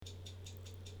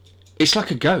it's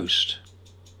like a ghost.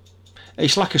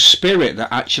 It's like a spirit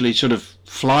that actually sort of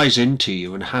flies into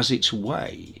you and has its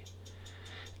way.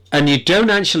 And you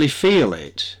don't actually feel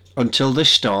it until they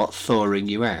start thawing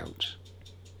you out.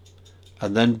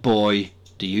 And then, boy,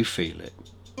 do you feel it.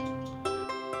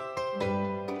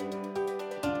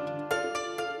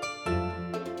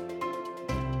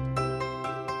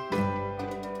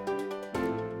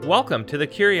 Welcome to the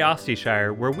Curiosity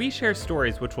Shire, where we share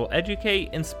stories which will educate,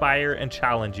 inspire, and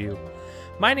challenge you.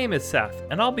 My name is Seth,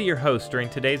 and I'll be your host during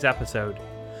today's episode.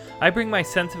 I bring my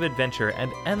sense of adventure and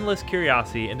endless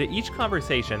curiosity into each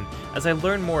conversation as I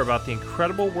learn more about the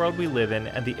incredible world we live in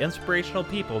and the inspirational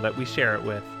people that we share it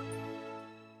with.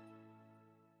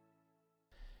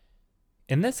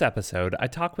 In this episode, I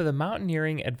talk with a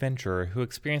mountaineering adventurer who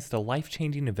experienced a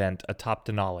life-changing event atop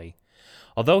Denali.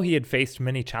 Although he had faced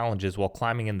many challenges while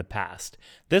climbing in the past,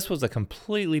 this was a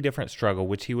completely different struggle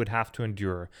which he would have to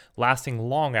endure, lasting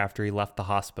long after he left the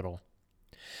hospital.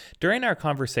 During our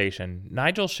conversation,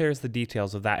 Nigel shares the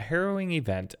details of that harrowing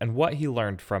event and what he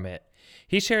learned from it.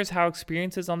 He shares how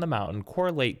experiences on the mountain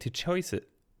correlate to choices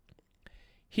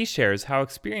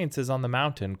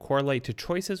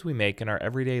we make in our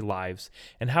everyday lives,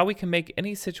 and how we can make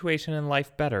any situation in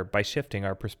life better by shifting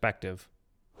our perspective.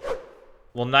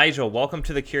 Well, Nigel, welcome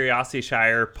to the Curiosity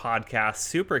Shire podcast.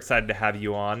 Super excited to have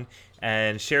you on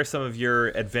and share some of your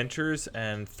adventures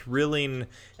and thrilling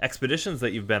expeditions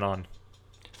that you've been on.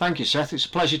 Thank you, Seth. It's a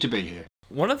pleasure to be here.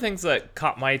 One of the things that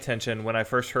caught my attention when I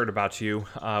first heard about you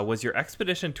was your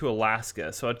expedition to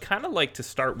Alaska. So I'd kind of like to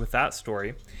start with that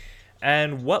story.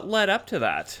 And what led up to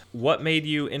that? What made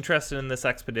you interested in this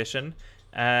expedition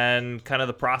and kind of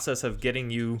the process of getting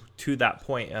you to that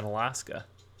point in Alaska?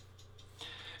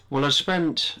 Well, I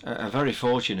spent a very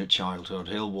fortunate childhood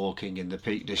hill walking in the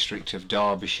Peak District of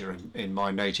Derbyshire in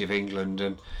my native England,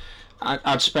 and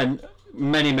I'd spent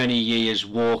many years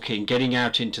walking, getting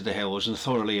out into the hills and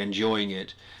thoroughly enjoying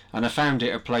it, and I found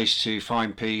it a place to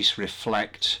find peace,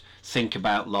 reflect, think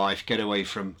about life, get away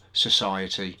from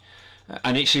society,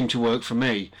 and it seemed to work for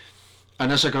me.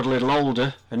 And as I got a little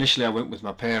older, initially I went with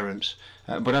my parents,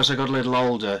 but as I got a little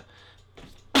older,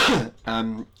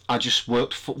 I just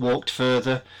walked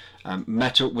further,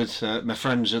 met up with my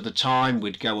friends at the time.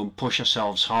 We'd go and push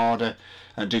ourselves harder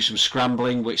and do some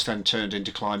scrambling, which then turned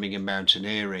into climbing and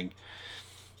mountaineering.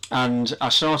 And I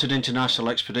started international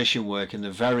expedition work in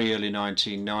the very early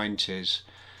 1990s.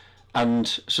 And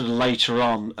sort of later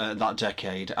on that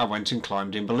decade, I went and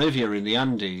climbed in Bolivia in the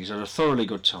Andes. Had a thoroughly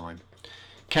good time.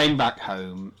 Came back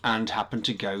home and happened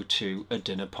to go to a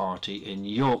dinner party in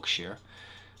Yorkshire.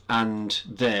 And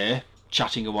there,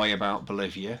 chatting away about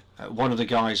Bolivia, one of the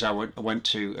guys I went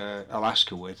to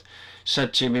Alaska with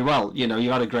said to me, well, you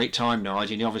had a great time,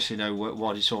 Nigel, and you obviously know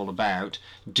what it's all about.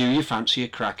 Do you fancy a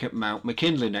crack at Mount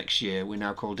McKinley next year? We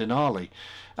now call Denali.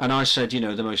 And I said, the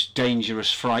most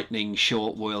dangerous, frightening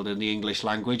short word in the English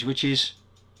language, which is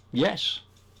yes.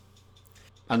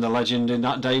 And the legend in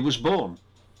that day was born.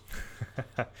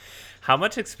 How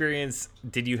much experience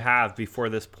did you have before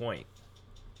this point?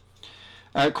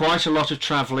 Quite a lot of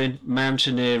travelling,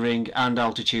 mountaineering and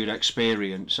altitude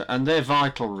experience, and they're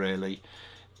vital really.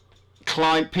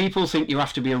 People think you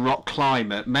have to be a rock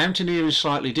climber. Mountaineering is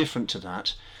slightly different to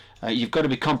that. You've got to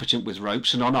be competent with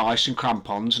ropes and on ice and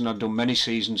crampons, and I've done many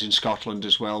seasons in Scotland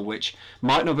as well, which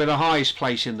might not be the highest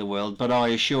place in the world, but I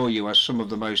assure you has some of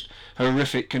the most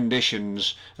horrific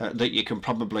conditions that you can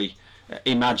probably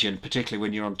imagine, particularly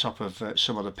when you're on top of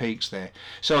some of the peaks there.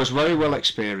 So I was very well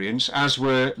experienced, as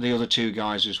were the other two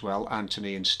guys as well,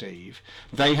 Anthony and Steve.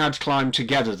 They had climbed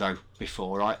together though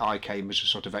before. I came as a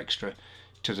sort of extra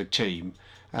to the team.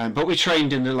 But we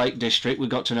trained in the Lake District. We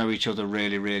got to know each other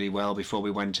really well before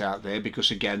we went out there,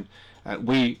 because again,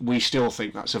 we still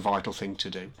think that's a vital thing to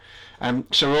do.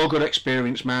 So we're all good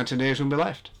experienced mountaineers when we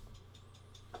left.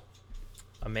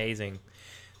 Amazing.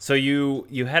 So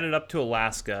you headed up to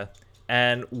Alaska.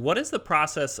 And what is the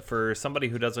process for somebody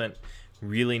who doesn't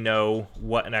really know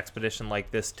what an expedition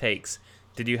like this takes?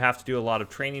 Did you have to do a lot of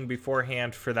training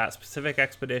beforehand for that specific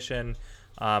expedition?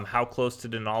 How close to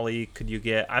Denali could you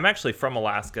get? I'm actually from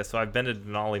Alaska, so I've been to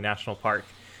Denali National Park.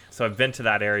 So I've been to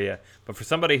that area. But for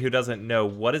somebody who doesn't know,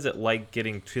 what is it like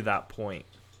getting to that point?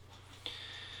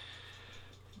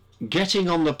 Getting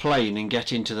on the plane and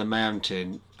getting to the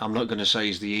mountain, I'm not going to say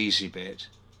is the easy bit,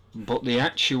 but the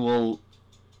actual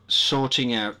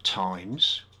sorting out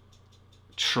times,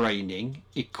 training,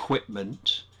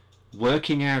 equipment,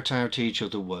 working out how each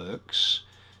other works,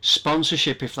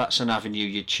 sponsorship if that's an avenue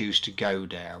you choose to go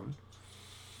down,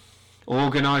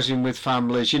 organising with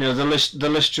families. The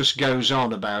list just goes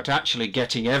on about actually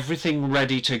getting everything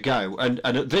ready to go. And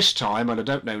at this time, and I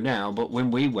don't know now, but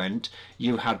when we went,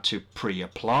 you had to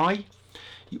pre-apply.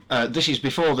 This is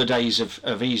before the days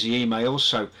of easy emails,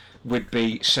 so we'd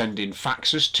be sending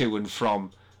faxes to and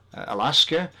from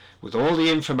Alaska with all the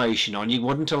information on. You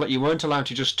weren't allowed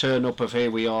to just turn up of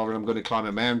here we are and I'm going to climb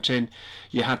a mountain.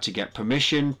 You had to get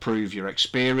permission, prove your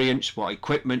experience, what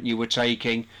equipment you were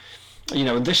taking,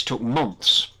 and this took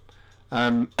months.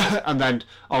 And then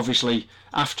obviously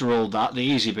after all that, the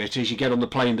easy bit is you get on the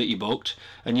plane that you booked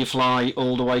and you fly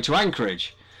all the way to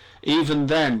Anchorage. Even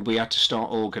then we had to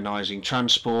start organising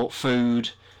transport,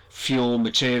 food, fuel,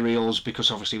 materials,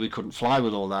 because obviously we couldn't fly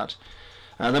with all that.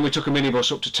 And then we took a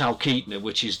minibus up to Talkeetna,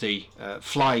 which is the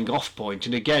flying off point.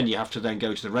 And again, you have to then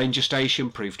go to the ranger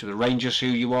station, prove to the rangers who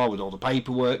you are with all the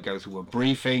paperwork, go through a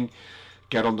briefing,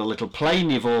 get on the little plane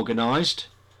you've organised,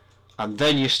 and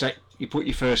then you put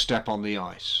your first step on the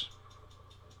ice.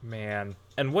 Man.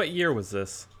 And what year was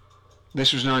this?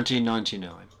 This was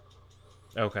 1999.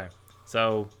 Okay.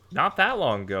 So, not that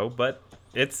long ago, but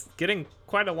it's getting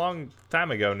quite a long time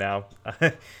ago now.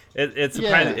 It's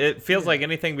surprising. Yeah. It feels like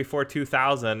anything before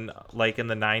 2000, like in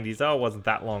the 90s. Oh, it wasn't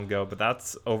that long ago, but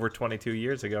that's over 22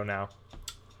 years ago now.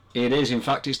 It is. In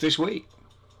fact, it's this week.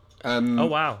 Oh,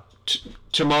 wow.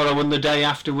 Tomorrow and the day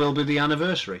after will be the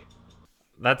anniversary.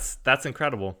 That's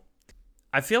incredible.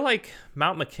 I feel like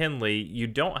Mount McKinley, you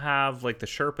don't have like the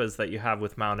Sherpas that you have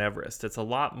with Mount Everest. It's a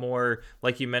lot more,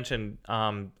 like you mentioned.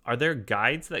 Are there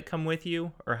guides that come with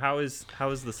you, or how is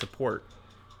the support?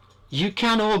 You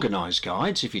can organise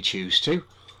guides if you choose to,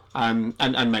 and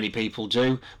many people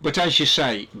do. But as you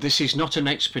say, this is not an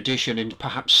expedition in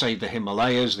perhaps say the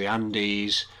Himalayas, the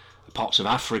Andes, parts of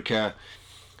Africa,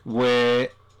 where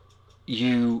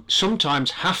you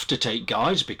sometimes have to take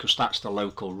guides because that's the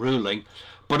local ruling.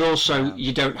 But also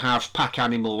you don't have pack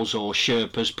animals or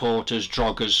Sherpas, porters,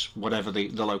 droggers, whatever the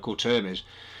local term is.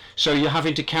 So you're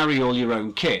having to carry all your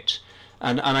own kit.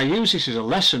 And I use this as a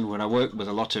lesson when I work with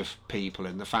a lot of people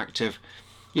in the fact of,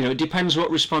 it depends what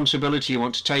responsibility you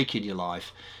want to take in your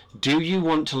life. Do you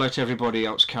want to let everybody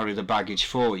else carry the baggage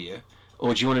for you,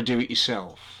 or do you want to do it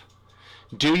yourself?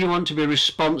 Do you want to be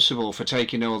responsible for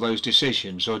taking all those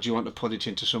decisions, or do you want to put it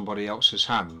into somebody else's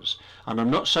hands? And I'm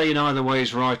not saying either way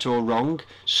is right or wrong.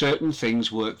 Certain things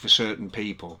work for certain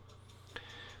people.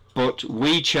 But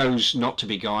we chose not to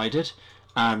be guided,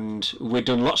 and we've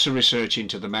done lots of research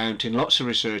into the mountain, lots of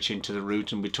research into the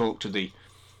route, and we talked to the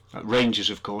rangers,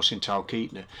 of course, in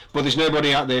Talkeetna. But there's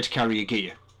nobody out there to carry your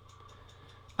gear.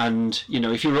 And,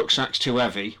 if your rucksack's too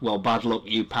heavy, well, bad luck,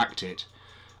 you packed it.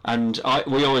 And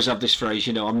we always have this phrase,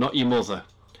 I'm not your mother.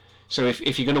 So if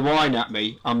you're going to whine at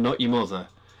me, I'm not your mother.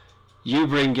 You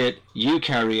bring it, you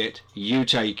carry it, you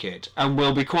take it. And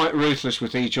we'll be quite ruthless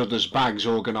with each other's bags,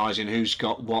 organising who's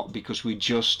got what, because we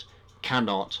just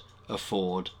cannot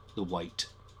afford the weight.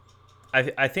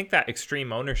 I think that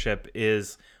extreme ownership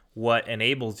is what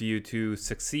enables you to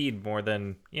succeed more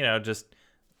than, just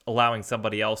allowing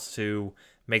somebody else to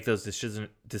make those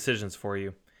decisions for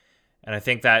you. And I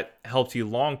think that helps you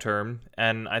long term,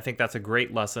 and I think that's a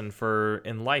great lesson for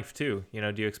in life too.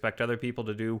 Do you expect other people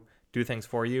to do things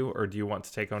for you, or do you want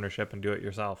to take ownership and do it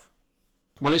yourself?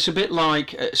 Well, it's a bit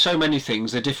like so many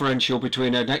things, the differential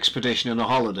between an expedition and a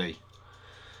holiday.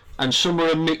 And some are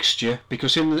a mixture,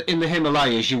 because in the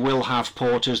Himalayas you will have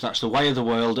porters. That's the way of the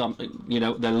world.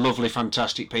 They're lovely,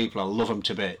 fantastic people. I love them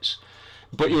to bits.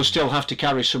 But you'll still have to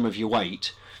carry some of your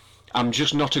weight. I'm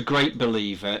just not a great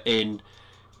believer in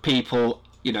people,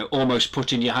 almost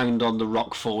putting your hand on the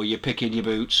rock for you, picking your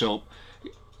boots up.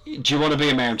 Do you want to be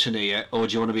a mountaineer or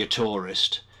do you want to be a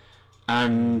tourist?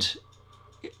 And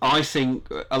I think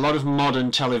a lot of modern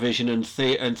television and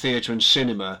theatre and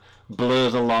cinema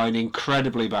blur the line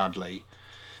incredibly badly.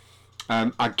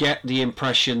 I get the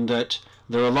impression that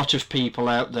there are a lot of people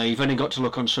out there, you've only got to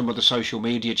look on some of the social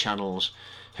media channels,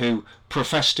 who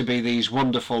profess to be these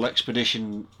wonderful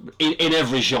expedition in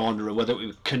every genre, whether it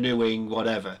be canoeing,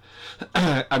 whatever.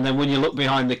 And then when you look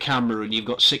behind the camera and you've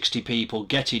got 60 people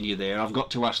getting you there, I've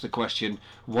got to ask the question,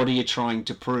 what are you trying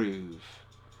to prove?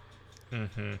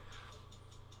 Mm-hmm.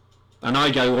 And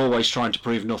I go always trying to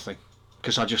prove nothing,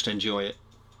 because I just enjoy it.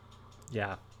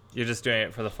 Yeah, you're just doing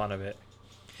it for the fun of it.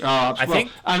 I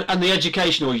think, and the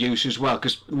educational use as well,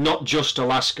 because not just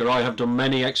Alaska, I have done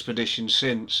many expeditions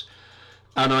since,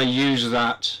 and I use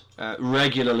that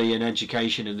regularly in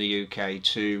education in the UK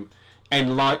to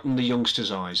enlighten the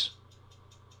youngsters' eyes.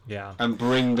 Yeah. And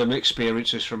bring them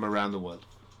experiences from around the world.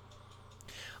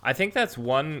 I think that's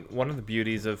one of the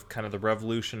beauties of kind of the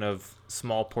revolution of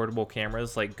small portable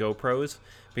cameras like GoPros,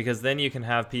 because then you can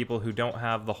have people who don't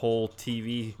have the whole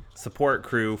TV support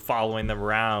crew following them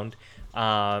around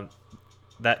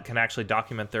that can actually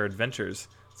document their adventures.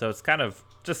 So it's kind of,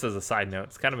 just as a side note,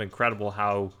 it's kind of incredible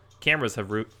how cameras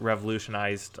have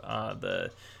revolutionized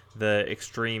the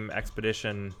extreme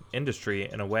expedition industry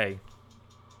in a way.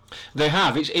 They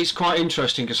have. It's quite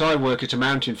interesting because I work at a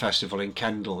mountain festival in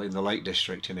Kendal in the Lake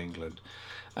District in England,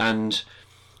 and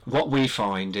what we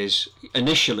find is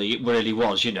initially it really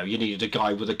was, you needed a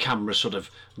guy with a camera sort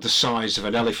of the size of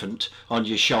an elephant on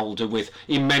your shoulder with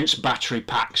immense battery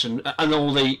packs and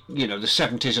all the the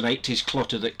 70s and 80s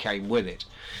clutter that came with it.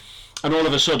 And all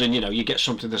of a sudden, you get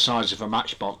something the size of a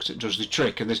matchbox that does the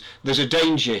trick. And there's a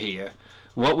danger here.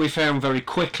 What we found very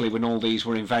quickly when all these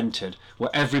were invented,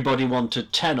 where everybody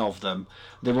wanted 10 of them,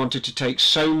 they wanted to take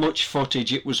so much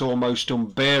footage it was almost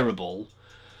unbearable.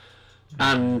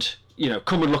 And,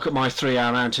 come and look at my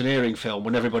 3-hour mountaineering film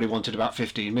when everybody wanted about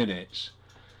 15 minutes.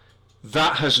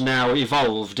 That has now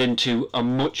evolved into a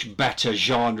much better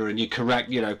genre, and you're correct,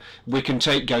 we can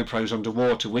take GoPros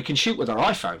underwater, we can shoot with our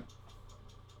iPhone.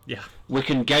 Yeah. We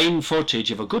can gain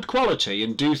footage of a good quality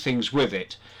and do things with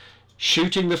it.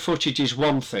 Shooting the footage is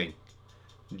one thing.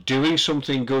 Doing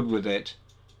something good with it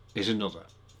is another.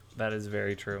 That is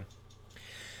very true.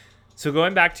 So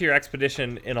going back to your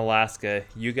expedition in Alaska,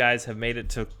 you guys have made it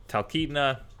to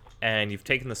Talkeetna, and you've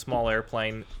taken the small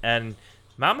airplane. And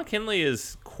Mount McKinley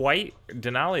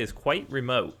Denali is quite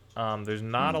remote. There's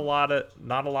not a lot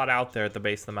out there at the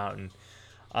base of the mountain.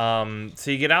 So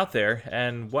you get out there,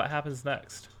 and what happens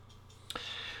next?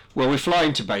 Well, we fly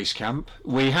into base camp.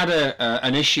 We had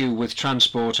an issue with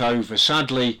transport over.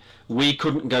 Sadly, we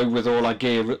couldn't go with all our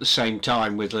gear at the same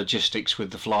time with logistics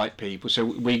with the flight people. So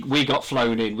we got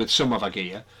flown in with some of our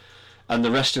gear, and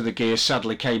the rest of the gear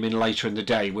sadly came in later in the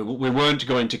day. We weren't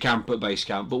going to camp at base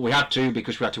camp, but we had to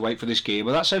because we had to wait for this gear,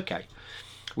 but that's okay.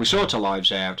 We sort our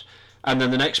lives out, and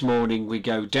then the next morning we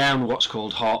go down what's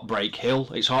called Heartbreak Hill.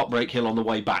 It's Heartbreak Hill on the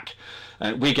way back.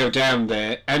 We go down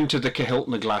there, enter the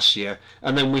Kahiltna Glacier,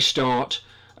 and then we start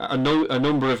a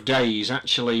number of days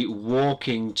actually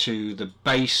walking to the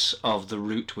base of the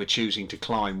route we're choosing to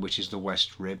climb, which is the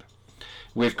West Rib.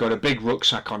 We've got a big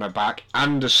rucksack on our back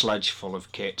and a sledge full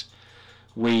of kit.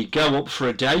 We go up for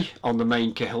a day on the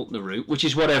main Kahiltna route, which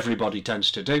is what everybody tends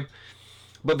to do.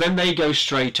 But then they go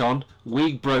straight on.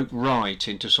 We broke right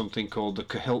into something called the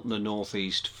Kahiltna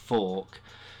Northeast Fork.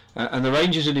 And the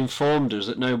rangers had informed us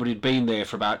that nobody had been there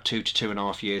for about 2 to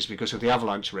 2.5 years because of the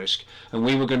avalanche risk, and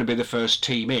we were going to be the first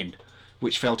team in,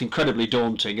 which felt incredibly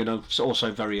daunting and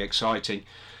also very exciting.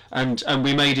 And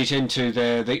we made it into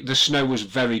there. The snow was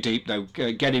very deep though.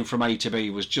 Getting from A to B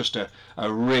was just a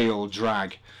real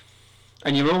drag.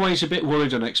 And you're always a bit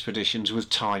worried on expeditions with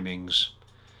timings.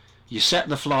 You set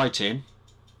the flight in,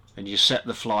 and you set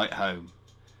the flight home.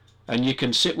 And you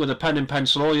can sit with a pen and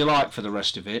pencil all you like for the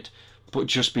rest of it, but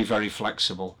just be very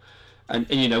flexible. And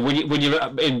when you're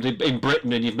in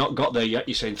Britain and you've not got there yet,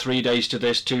 you're saying 3 days to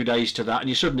this, 2 days to that, and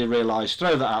you suddenly realise,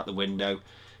 throw that out the window.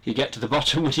 You get to the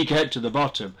bottom when you get to the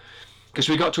bottom. Because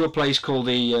we got to a place called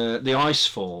the Ice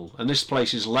Fall, and this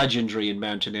place is legendary in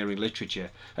mountaineering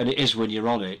literature, and it is when you're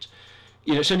on it.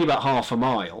 It's only about half a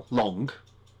mile long,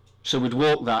 so we'd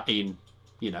walk that in,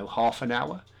 half an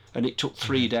hour, and it took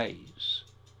 3 days.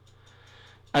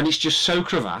 And it's just so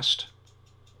crevassed,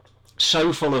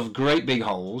 so full of great big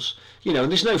holes, and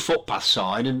there's no footpath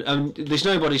sign, and there's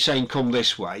nobody saying come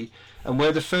this way, and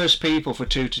we're the first people for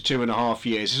 2 to 2.5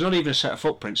 years. There's not even a set of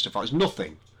footprints to find. There's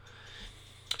nothing.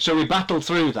 So we battled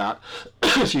through that,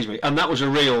 excuse me, and that was a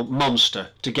real monster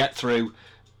to get through.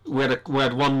 We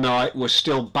had one night, we're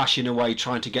still bashing away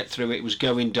trying to get through it. It was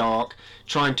going dark,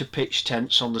 trying to pitch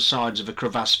tents on the sides of a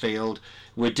crevasse field.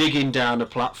 We're digging down a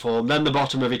platform, then the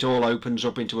bottom of it all opens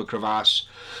up into a crevasse.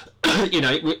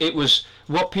 It was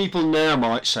what people now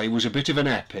might say was a bit of an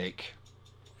epic.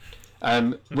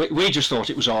 We just thought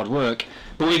it was hard work,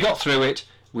 but we got through it.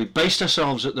 We based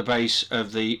ourselves at the base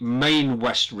of the main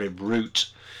West Rib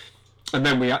route, and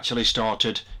then we actually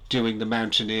started doing the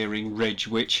mountaineering ridge,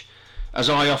 which, as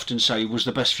I often say, was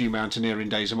the best few mountaineering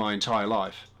days of my entire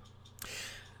life.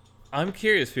 I'm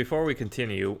curious, before we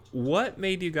continue, what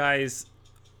made you guys...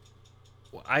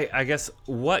 I guess,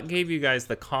 what gave you guys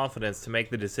the confidence to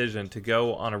make the decision to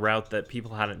go on a route that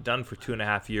people hadn't done for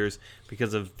 2.5 years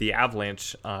because of the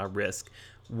avalanche risk?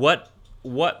 What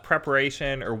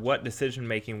preparation or what decision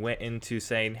making went into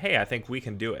saying, hey, I think we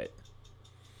can do it?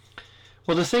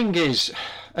 Well, the thing is,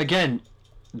 again,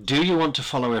 do you want to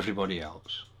follow everybody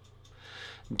else?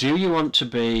 Do you want to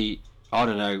be, I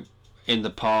don't know, in the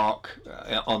park,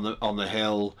 on the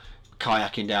hill,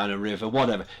 kayaking down a river,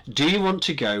 whatever? Do you want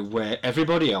to go where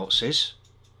everybody else is,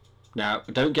 Now,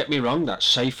 don't get me wrong, that's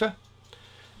safer.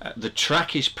 The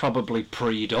track is probably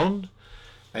pre-done.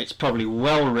 It's probably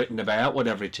well written about,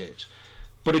 whatever it is.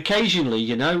 But occasionally,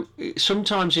 you know,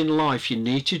 sometimes in life you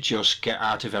need to just get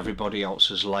out of everybody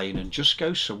else's lane and just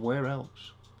go somewhere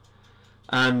else.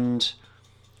 And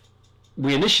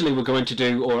we initially were going to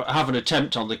do, or have an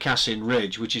attempt on the Cassin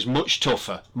Ridge, which is much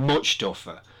tougher.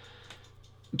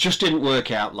 Just didn't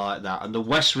work out like that, and the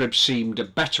West Rib seemed a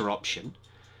better option.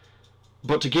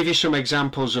 But to give you some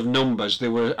examples of numbers, there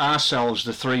were ourselves,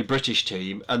 the 3 British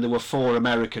team, and there were 4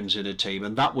 Americans in a team,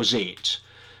 and that was it.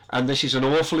 And this is an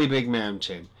awfully big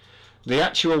mountain. The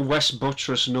actual West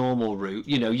Buttress normal route,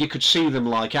 you know, you could see them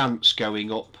like ants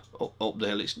going up the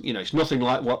hill. It's, you know, it's nothing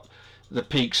like what the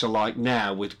peaks are like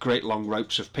now with great long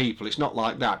ropes of people. It's not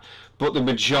like that. But the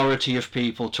majority of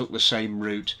people took the same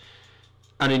route.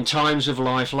 And in times of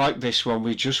life like this one,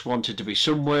 we just wanted to be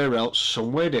somewhere else,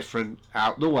 somewhere different,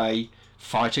 out the way,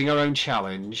 fighting our own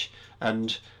challenge,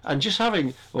 and just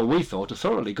having, well, we thought, a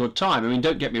thoroughly good time. I mean,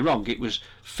 don't get me wrong, it was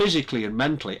physically and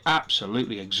mentally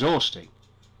absolutely exhausting.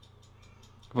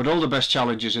 But all the best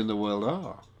challenges in the world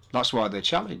are. That's why they're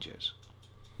challenges.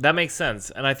 That makes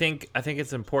sense. And I think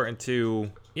it's important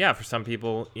to, yeah, for some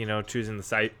people, you know, choosing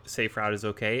the safe route is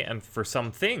okay. And for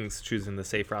some things, choosing the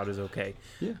safe route is okay.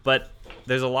 Yeah. But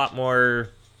there's a lot more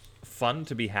fun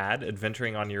to be had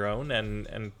adventuring on your own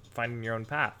and finding your own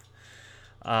path.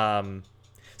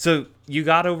 So you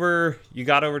got over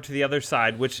to the other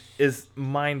side, which is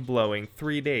mind-blowing.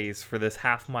 3 days for this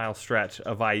half-mile stretch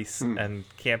of ice and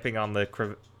camping on the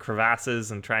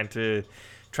crevasses and trying to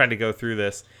go through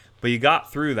this. But you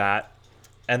got through that.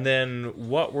 And then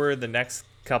what were the next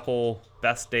couple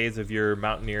best days of your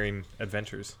mountaineering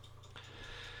adventures?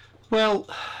 Well,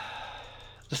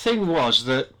 the thing was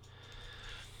that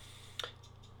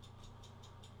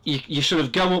you sort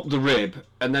of go up the rib,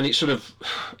 and then it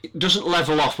doesn't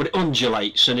level off, but it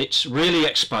undulates, and it's really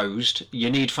exposed. You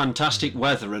need fantastic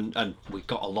weather, and we've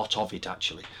got a lot of it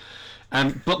actually.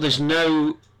 But there's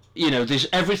no, you know,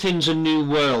 everything's a new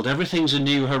world, everything's a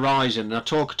new horizon. And I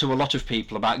talk to a lot of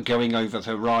people about going over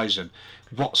the horizon.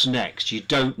 What's next? You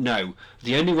don't know.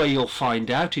 The only way you'll find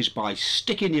out is by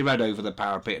sticking your head over the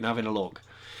parapet and having a look.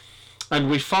 And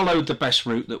we followed the best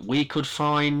route that we could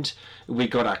find. We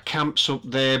got our camps up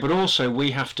there, but also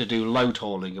we have to do load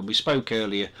hauling. And we spoke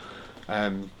earlier,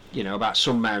 you know, about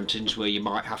some mountains where you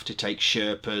might have to take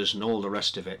Sherpas and all the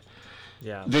rest of it.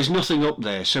 Yeah. There's nothing up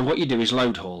there, so what you do is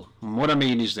load haul. And what I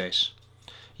mean is this.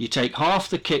 You take half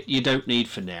the kit you don't need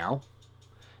for now.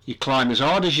 You climb as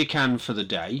hard as you can for the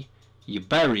day. You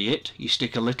bury it, you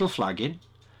stick a little flag in,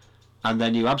 and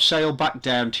then you abseil back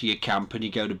down to your camp and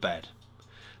you go to bed.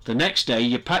 The next day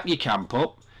you pack your camp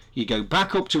up, you go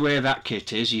back up to where that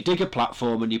kit is, you dig a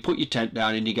platform and you put your tent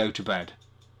down and you go to bed.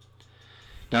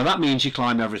 Now that means you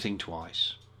climb everything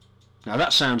twice. Now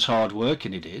that sounds hard work,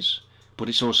 and it is, but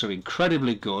it's also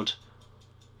incredibly good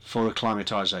for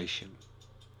acclimatisation.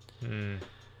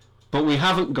 But we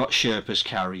haven't got Sherpas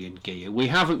carrying gear. We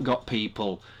haven't got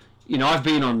people, you know, I've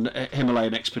been on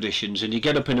Himalayan expeditions and you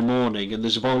get up in the morning and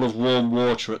there's a bowl of warm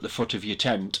water at the foot of your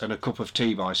tent and a cup of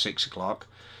tea by 6 o'clock.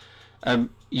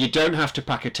 You don't have to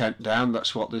pack a tent down.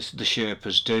 That's what the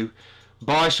Sherpas do.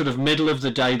 By sort of middle of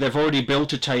the day, they've already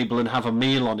built a table and have a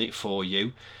meal on it for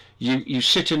you. You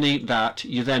sit and eat that.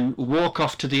 You then walk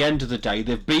off to the end of the day.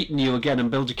 They've beaten you again and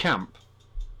build a camp.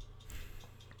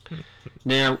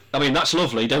 Now, I mean, that's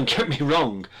lovely, don't get me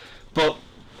wrong, but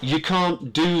you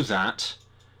can't do that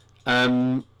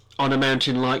on a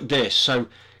mountain like this. So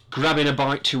grabbing a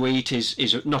bite to eat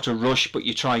is not a rush, but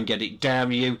you try and get it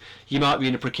down you. You might be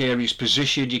in a precarious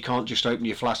position. You can't just open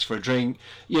your flask for a drink.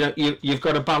 You know, you've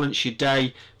got to balance your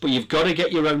day, but you've got to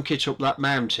get your own kit up that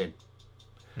mountain.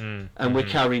 And we're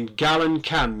carrying gallon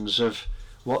cans of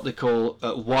what they call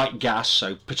white gas,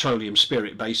 so petroleum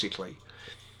spirit basically.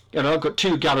 You know, I've got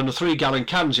 2 gallon or 3 gallon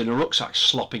cans in a rucksack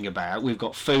slopping about. We've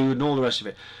got food and all the rest of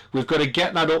it. We've got to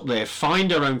get that up there,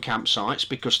 find our own campsites,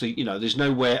 because there's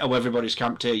nowhere, everybody's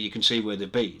camped here, you can see where they've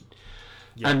been.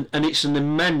 Yeah. And it's an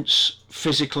immense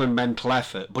physical and mental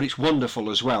effort, but it's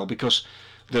wonderful as well, because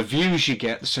the views you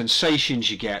get, the sensations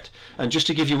you get, and just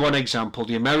to give you one example,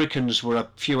 the Americans were a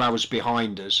few hours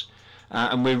behind us,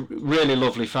 and we're really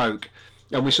lovely folk.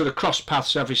 And we sort of crossed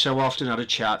paths every so often, had a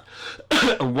chat.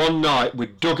 And one night we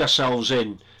dug ourselves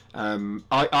in.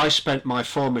 I spent my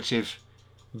formative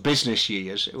business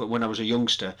years, when I was a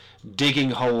youngster,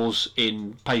 digging holes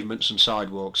in pavements and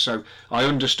sidewalks. So I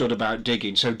understood about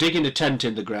digging. So digging a tent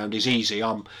in the ground is easy.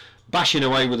 I'm bashing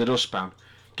away with a dustpan.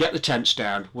 Get the tents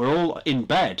down. We're all in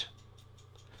bed.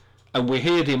 And we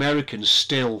hear the Americans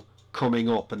still coming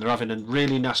up, and they're having a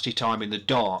really nasty time in the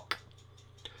dark.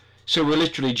 So we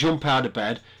literally jump out of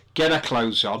bed, get our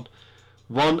clothes on.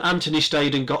 Anthony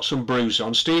stayed and got some brews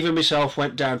on. Steve and myself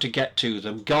went down to get to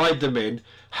them, guide them in,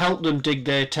 help them dig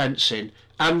their tents in,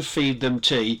 and feed them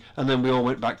tea, and then we all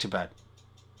went back to bed.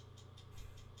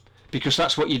 Because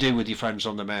that's what you do with your friends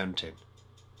on the mountain.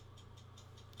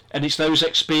 And it's those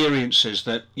experiences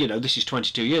that, this is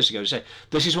 22 years ago, say,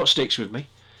 this is what sticks with me,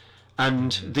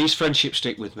 and these friendships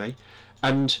stick with me,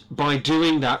 and by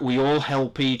doing that we all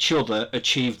help each other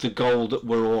achieve the goal that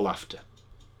we're all after.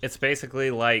 It's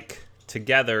basically like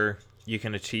together you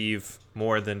can achieve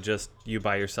more than just you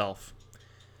by yourself.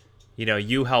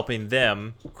 You helping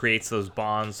them creates those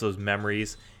bonds, those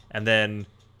memories, and then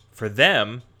for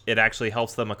them it actually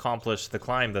helps them accomplish the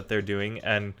climb that they're doing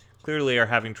and clearly are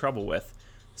having trouble with.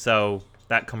 So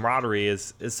that camaraderie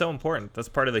is so important. That's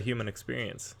part of the human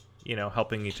experience,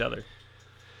 helping each other.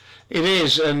 It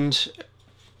is, and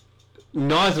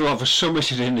neither of us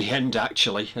summited in the end,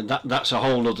 actually, and that's a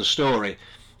whole other story.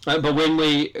 But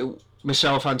when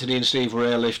myself, Anthony and Steve were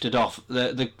airlifted off,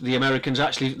 the Americans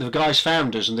actually, the guys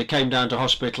found us and they came down to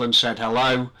hospital and said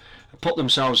hello, put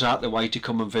themselves out the way to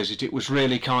come and visit. It was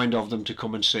really kind of them to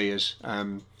come and see us.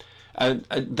 And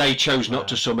they chose not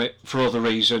to summit for other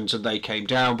reasons, and they came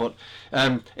down. But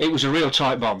it was a real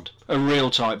tight bond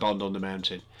on the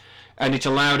mountain, and it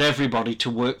allowed everybody to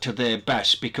work to their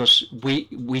best because we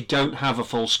don't have a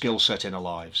full skill set in our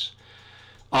lives.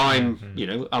 I'm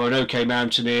an okay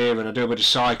mountaineer and I do a bit of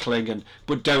cycling,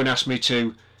 but don't ask me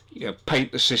to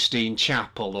paint the Sistine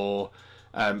Chapel or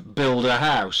build a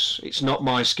house. It's not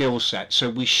my skill set, so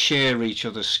we share each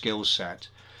other's skill set.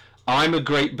 I'm a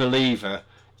great believer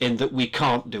in that we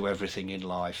can't do everything in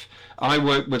life. I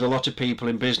work with a lot of people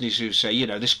in business who say,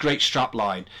 this great strap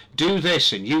line, do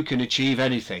this and you can achieve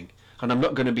anything. And I'm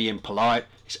not going to be impolite,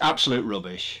 it's absolute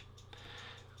rubbish.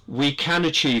 We can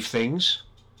achieve things,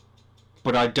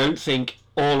 but I don't think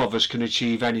all of us can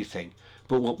achieve anything.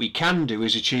 But what we can do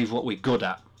is achieve what we're good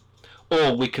at,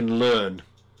 or we can learn.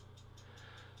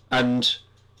 And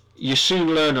you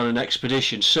soon learn on an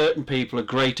expedition. Certain people are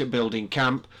great at building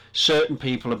camp, certain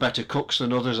people are better cooks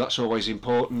than others, that's always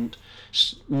important.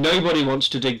 Nobody wants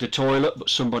to dig the toilet, but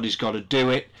somebody's got to do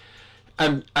it.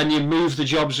 And you move the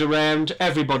jobs around,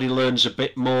 everybody learns a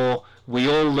bit more, we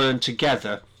all learn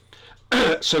together.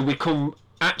 So we come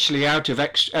actually out of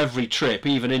every trip,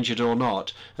 even injured or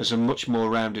not, as a much more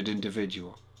rounded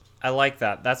individual. I like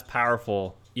that. That's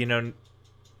powerful.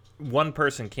 One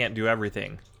person can't do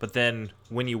everything, but then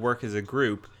when you work as a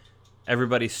group,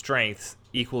 everybody's strengths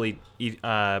equally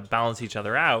balance each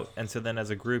other out, and so then as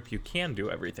a group you can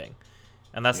do everything.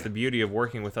 And that's the beauty of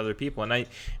working with other people. And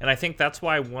I think that's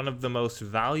why one of the most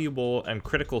valuable and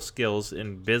critical skills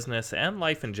in business and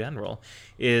life in general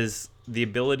is the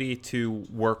ability to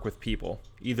work with people,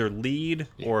 either lead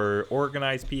or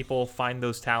organize people, find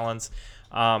those talents.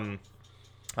 I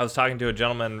was talking to a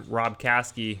gentleman, Rob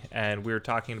Caskey, and we were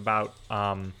talking about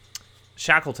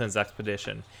Shackleton's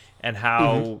expedition and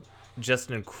how just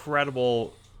an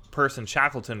incredible person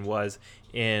Shackleton was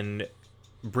in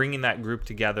bringing that group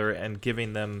together and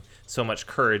giving them so much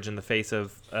courage in the face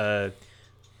of a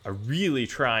really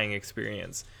trying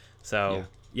experience. So,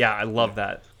 I love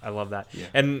that. I love that. Yeah.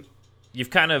 And you've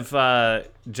kind of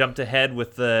jumped ahead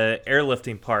with the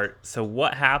airlifting part. So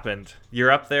what happened?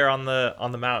 You're up there on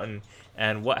the mountain,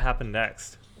 and what happened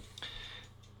next?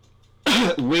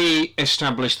 We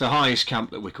established the highest camp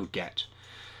that we could get.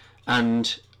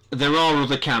 And there are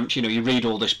other camps, you read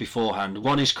all this beforehand.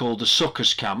 One is called the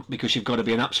Suckers Camp because you've got to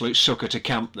be an absolute sucker to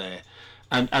camp there.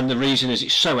 And the reason is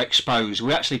it's so exposed.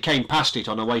 We actually came past it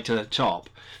on our way to the top,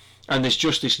 and there's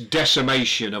just this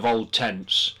decimation of old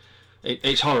tents.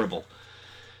 It's horrible.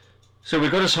 So we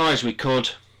got as high as we could.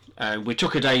 We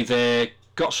took a day there,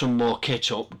 got some more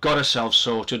kit up, got ourselves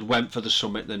sorted, went for the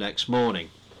summit the next morning.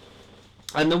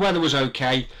 And the weather was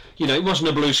okay. It wasn't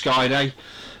a blue sky day.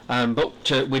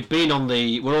 But we'd been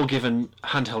we're all given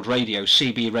handheld radios,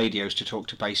 CB radios, to talk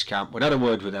to base camp. We'd had a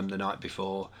word with them the night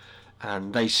before,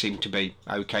 and they seemed to be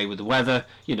okay with the weather.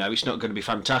 It's not going to be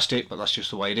fantastic, but that's just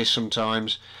the way it is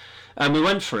sometimes. And we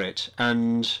went for it,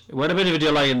 and we had a bit of a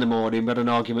delay in the morning. We had an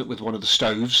argument with one of the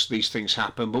stoves. These things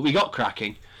happen, but we got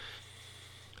cracking.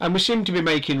 And we seemed to be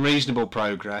making reasonable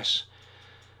progress.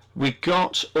 We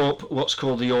got up what's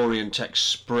called the Orient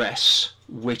Express,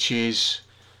 which is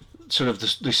sort of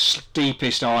the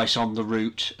steepest ice on the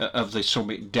route of the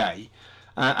summit day,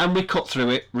 and we cut through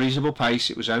it, reasonable pace,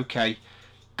 it was okay.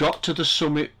 Got to the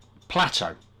summit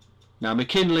plateau. Now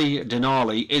McKinley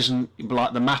Denali isn't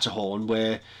like the Matterhorn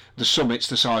where the summit's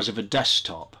the size of a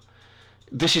desktop.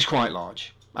 This is quite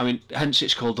large. Hence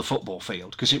it's called the football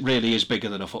field, because it really is bigger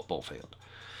than a football field.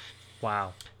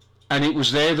 Wow. And it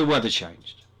was there the weather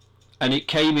changed. And it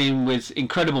came in with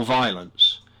incredible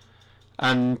violence.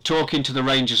 And talking to the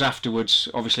rangers afterwards,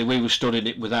 obviously we were studying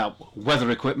it without weather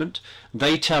equipment.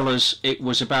 They tell us it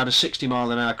was about a 60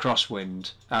 mile an hour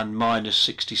crosswind and minus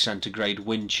 60 centigrade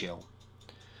wind chill.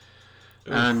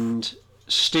 Oof. And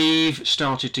Steve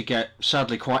started to get,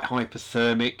 sadly, quite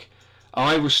hypothermic.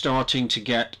 I was starting to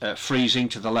get freezing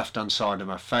to the left hand side of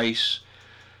my face.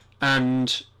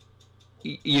 And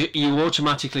you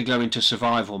automatically go into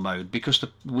survival mode because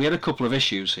we had a couple of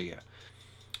issues here.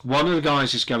 One of the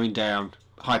guys is going down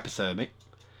hypothermic.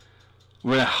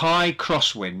 We're a high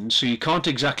crosswind, so you can't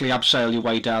exactly abseil your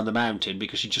way down the mountain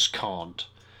because you just can't.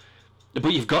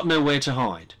 But you've got nowhere to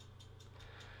hide.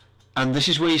 And this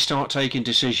is where you start taking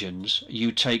decisions.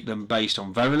 You take them based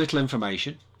on very little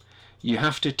information. You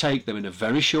have to take them in a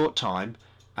very short time,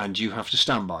 and you have to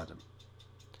stand by them.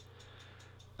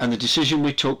 And the decision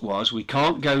we took was, we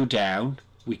can't go down,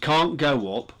 we can't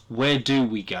go up, where do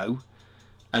we go?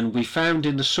 And we found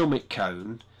in the summit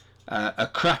cone a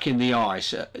crack in the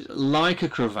ice, like a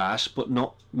crevasse, but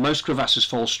not. Most crevasses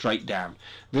fall straight down.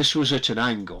 This was at an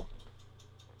angle.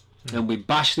 And we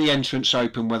bashed the entrance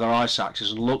open with our ice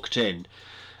axes and looked in.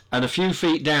 And a few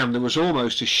feet down there was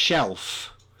almost a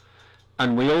shelf.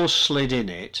 And we all slid in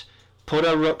it, put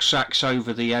our rucksacks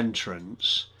over the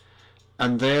entrance,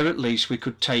 and there at least we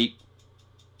could take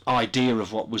idea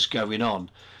of what was going on.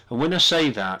 And when I say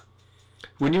that,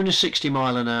 when you're in a 60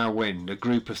 mile an hour wind, a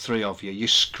group of 3 of you, you're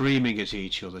screaming at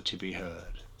each other to be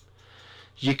heard.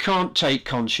 You can't take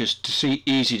conscious,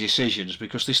 easy decisions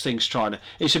because this thing's trying to...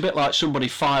 It's a bit like somebody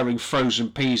firing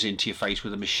frozen peas into your face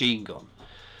with a machine gun.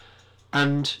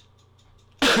 And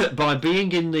by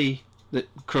being in the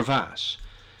crevasse,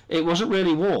 it wasn't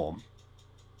really warm,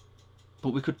 but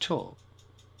we could talk.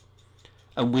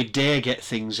 And we dare get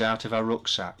things out of our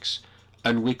rucksacks.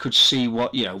 And we could see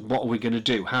what are we going to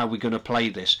do? How are we going to play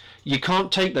this? You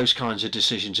can't take those kinds of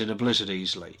decisions in a blizzard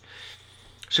easily.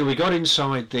 So we got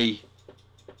inside the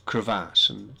crevasse,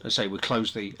 and as I say, we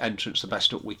closed the entrance the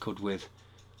best up we could with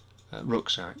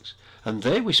rucksacks. And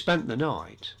there we spent the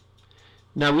night.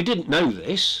 Now, we didn't know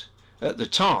this at the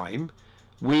time.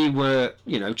 We were,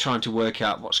 trying to work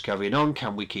out what's going on.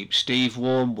 Can we keep Steve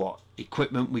warm? What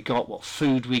equipment we got? What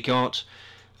food we got?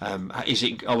 Are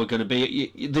we going to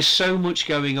be... There's so much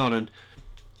going on, and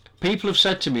people have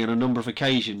said to me on a number of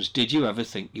occasions, did you ever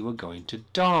think you were going to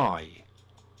die?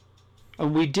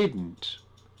 And we didn't.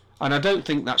 And I don't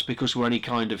think that's because we're any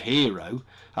kind of hero.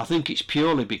 I think it's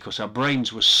purely because our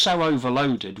brains were so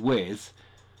overloaded with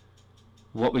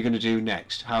what we're going to do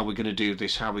next, how we're going to do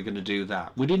this, how we're going to do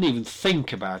that. We didn't even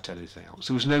think about anything else.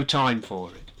 There was no time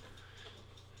for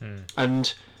it.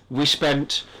 And we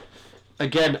spent...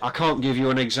 Again, I can't give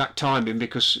you an exact timing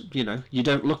because, you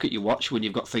don't look at your watch when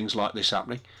you've got things like this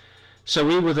happening. So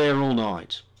we were there all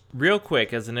night. Real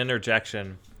quick, as an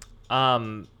interjection,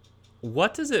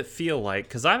 what does it feel like?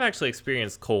 Because I've actually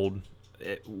experienced cold,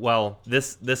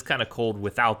 this kind of cold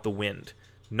without the wind.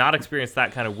 Not experienced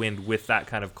that kind of wind with that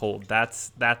kind of cold.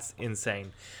 That's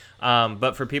insane.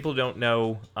 But for people who don't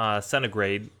know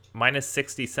centigrade, minus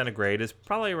 60 centigrade is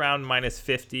probably around minus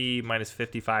 50, minus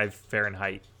 55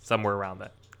 Fahrenheit. Somewhere around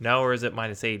that. No, or is it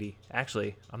minus 80?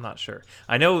 Actually, I'm not sure.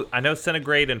 I know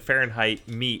centigrade and Fahrenheit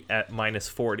meet at minus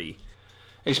 40.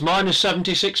 It's minus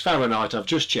 76 Fahrenheit, I've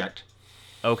just checked.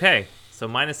 Okay, so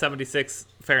minus 76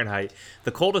 Fahrenheit. The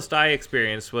coldest I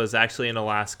experienced was actually in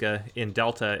Alaska, in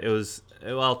Delta. It was,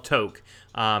 Tok.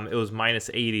 It was minus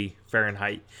 80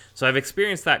 Fahrenheit. So I've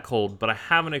experienced that cold, but I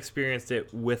haven't experienced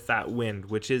it with that wind,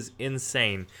 which is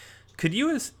insane. Could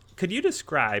you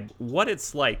describe what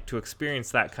it's like to experience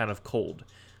that kind of cold?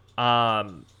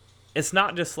 It's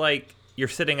not just like you're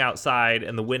sitting outside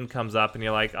and the wind comes up and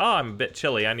you're like, oh, I'm a bit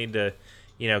chilly. I need to,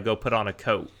 go put on a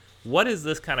coat. What is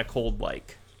this kind of cold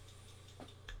like?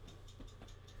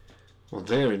 Well,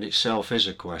 there in itself is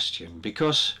a question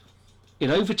because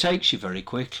it overtakes you very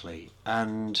quickly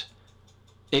and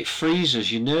it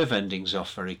freezes your nerve endings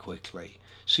off very quickly.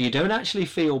 So you don't actually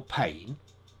feel pain.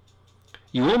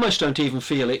 You almost don't even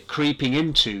feel it creeping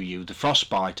into you, the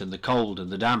frostbite and the cold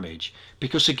and the damage,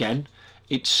 because again,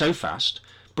 it's so fast,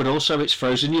 but also it's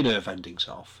frozen your nerve endings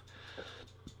off.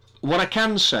 What I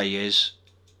can say is,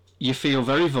 you feel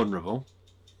very vulnerable.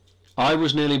 I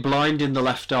was nearly blind in the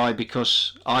left eye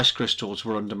because ice crystals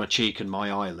were under my cheek and my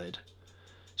eyelid.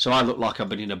 So I looked like I'd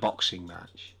been in a boxing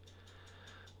match.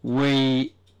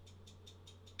 We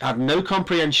had no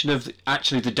comprehension of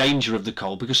actually the danger of the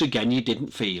cold, because again, you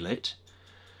didn't feel it.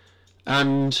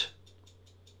 And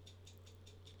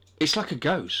it's like a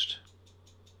ghost.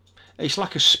 It's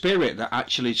like a spirit that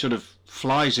actually sort of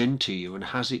flies into you and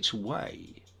has its way.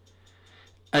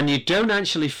 And you don't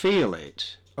actually feel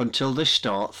it until they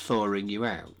start thawing you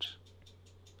out.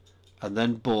 And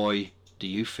then, boy, do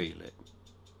you feel it.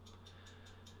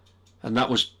 And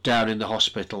that was down in the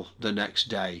hospital the next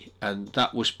day, and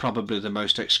that was probably the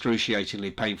most excruciatingly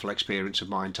painful experience of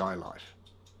my entire life.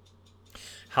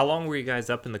 How long were you guys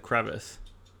up in the crevice?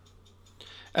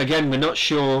 Again, we're not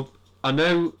sure. I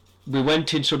know we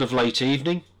went in sort of late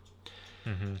evening.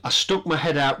 Mm-hmm. I stuck my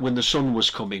head out when the sun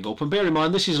was coming up, and bear in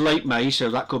mind this is late May,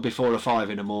 so that could be 4 or 5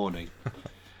 in the morning.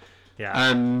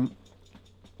 Yeah.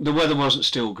 The weather wasn't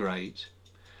still great.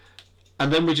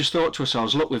 And then we just thought to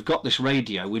ourselves, look, we've got this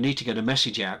radio, we need to get a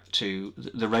message out to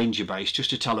the ranger base just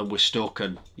to tell them we're stuck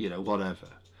and, whatever.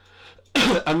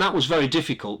 And that was very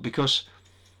difficult because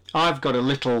I've got a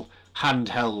little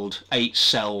handheld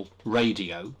 8-cell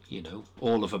radio,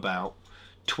 all of about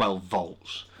 12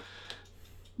 volts.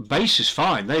 Base is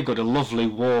fine, they've got a lovely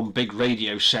warm big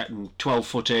radio set and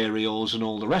 12-foot aerials and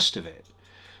all the rest of it.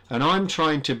 And I'm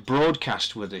trying to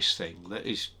broadcast with this thing that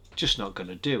is just not going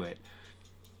to do it.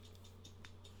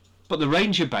 But the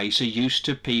ranger base are used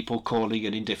to people calling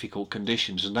in difficult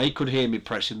conditions, and they could hear me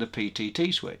pressing the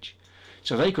PTT switch.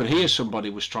 So they could hear somebody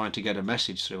was trying to get a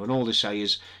message through, and all they say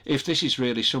is, if this is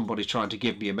really somebody trying to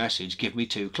give me a message, give me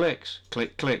 2 clicks.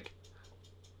 Click, click.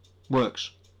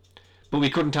 Works. But we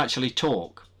couldn't actually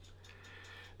talk.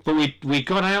 But we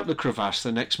got out the crevasse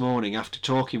the next morning after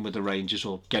talking with the rangers,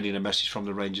 or getting a message from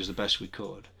the rangers the best we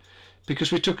could,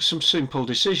 because we took some simple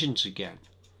decisions again.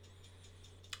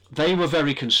 They were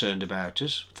very concerned about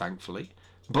us, thankfully,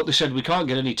 but they said we can't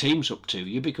get any teams up to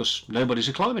you because nobody's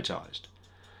acclimatised.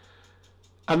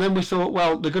 And then we thought,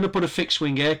 well, they're going to put a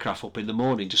fixed-wing aircraft up in the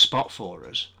morning to spot for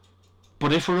us,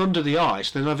 but if we're under the ice,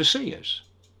 they'll never see us.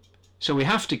 So we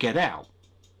have to get out.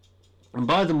 And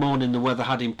by the morning the weather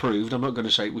had improved. I'm not going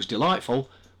to say it was delightful,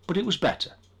 but it was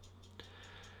better.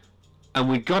 And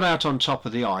we got out on top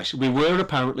of the ice. We were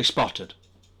apparently spotted.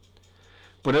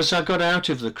 But as I got out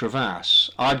of the crevasse,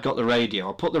 I'd got the radio.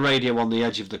 I put the radio on the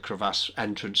edge of the crevasse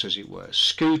entrance, as it were,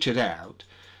 scooted out,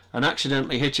 and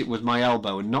accidentally hit it with my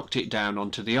elbow and knocked it down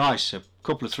onto the ice a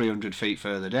couple of 300 feet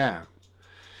further down.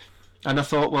 And I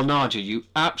thought, well, Nigel, you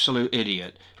absolute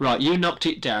idiot. Right, you knocked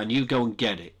it down, you go and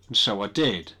get it. And so I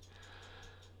did.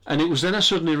 And it was then I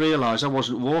suddenly realised I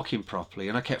wasn't walking properly,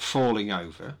 and I kept falling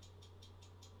over.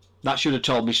 That should have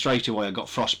told me straight away I got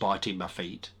frostbite in my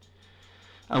feet.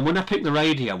 And when I picked the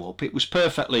radio up, it was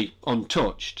perfectly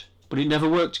untouched, but it never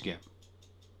worked again.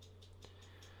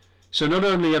 So not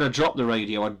only had I dropped the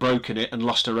radio, I'd broken it and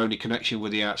lost our only connection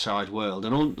with the outside world,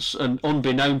 and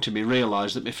unbeknown to me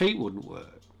realised that my feet wouldn't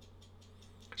work.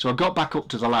 So I got back up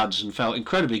to the lads and felt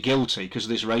incredibly guilty because of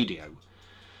this radio.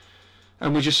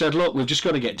 And we just said, look, we've just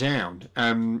got to get down.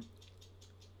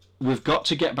 We've got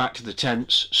to get back to the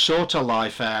tents, sort our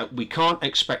life out. We can't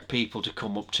expect people to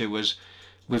come up to us.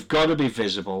 We've got to be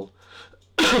visible.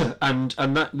 and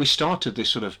that we started this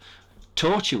sort of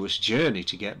tortuous journey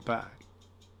to get back.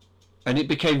 And it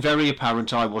became very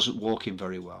apparent I wasn't walking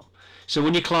very well. So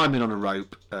when you're climbing on a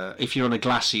rope, if you're on a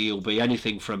glassy, you'll be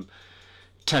anything from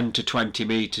 10 to 20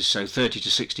 metres, so 30 to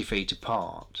 60 feet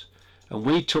apart. And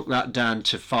we took that down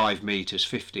to 5 metres,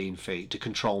 15 feet, to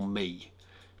control me,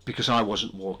 because I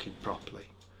wasn't walking properly.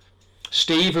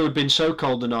 Steve, who had been so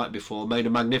cold the night before, made a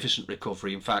magnificent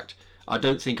recovery. In fact, I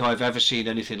don't think I've ever seen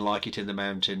anything like it in the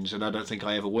mountains, and I don't think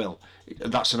I ever will.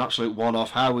 That's an absolute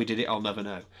one-off. How we did it, I'll never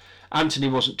know. Anthony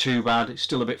wasn't too bad. It's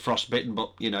still a bit frostbitten,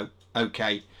 but,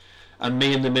 okay. And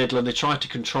me in the middle, and they tried to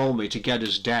control me to get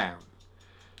us down.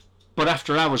 But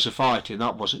after hours of fighting,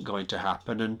 that wasn't going to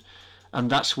happen, and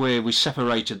that's where we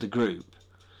separated the group.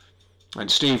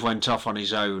 And Steve went off on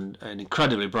his own, an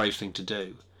incredibly brave thing to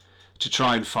do, to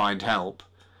try and find help.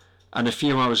 And a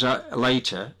few hours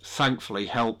later, thankfully,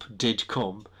 help did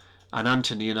come, and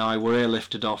Anthony and I were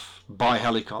airlifted off by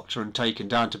helicopter and taken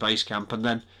down to base camp and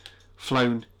then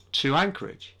flown to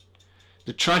Anchorage.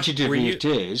 The tragedy of it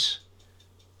is...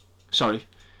 Sorry?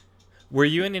 Were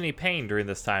you in any pain during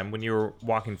this time when you were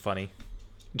walking funny?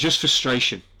 Just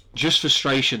frustration. Just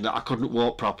frustration that I couldn't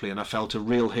walk properly, and I felt a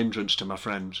real hindrance to my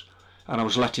friends, and I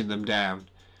was letting them down.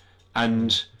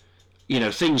 And,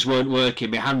 things weren't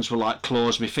working. My hands were like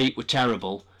claws, my feet were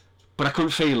terrible, but I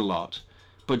couldn't feel a lot.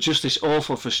 But just this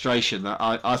awful frustration that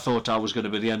I thought I was going to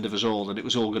be the end of us all, and it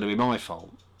was all going to be my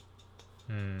fault.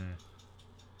 And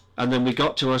then we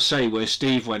got to, where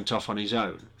Steve went off on his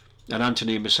own, and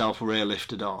Anthony and myself were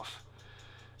airlifted off.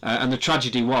 And the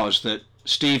tragedy was that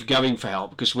Steve going for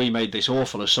help, because we made this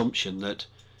awful assumption that,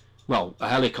 well, a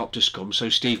helicopter's come, so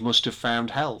Steve must have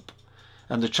found help.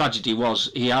 And the tragedy was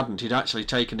he hadn't. He'd actually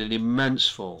taken an immense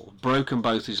fall, broken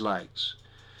both his legs.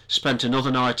 spent another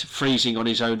night freezing on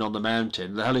his own on the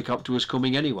mountain. The helicopter was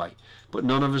coming anyway, but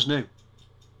none of us knew.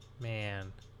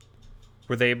 Man.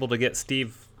 Were they able to get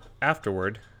Steve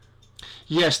afterward?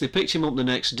 Yes, they picked him up the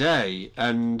next day,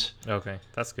 and Okay,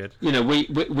 that's good. you know, we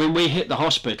when we hit the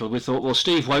hospital, we thought, well,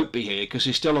 Steve won't be here because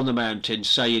he's still on the mountain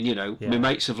saying, you know, my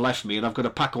mates have left me and I've got to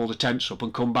pack all the tents up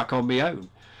and come back on my own.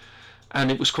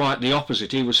 And it was quite the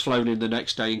opposite. He was flown in the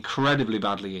next day incredibly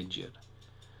badly injured.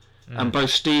 And both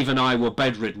Steve and I were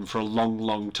bedridden for a long,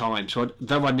 long time. So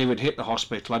though I knew he'd hit the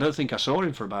hospital, I don't think I saw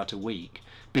him for about a week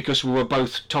because we were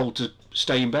both told to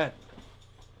stay in bed.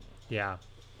 Yeah.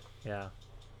 Yeah.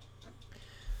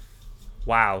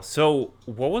 Wow. So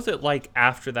what was it like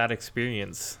after that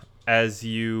experience as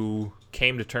you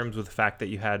came to terms with the fact that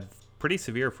you had pretty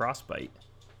severe frostbite?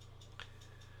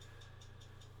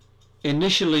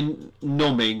 Initially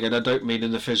numbing, and I don't mean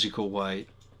in the physical way,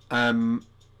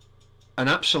 an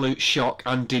absolute shock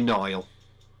and denial.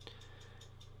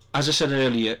 As I said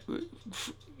earlier,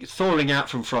 thawing out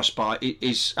from frostbite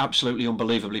is absolutely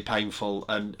unbelievably painful,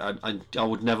 and I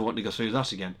would never want to go through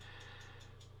that again.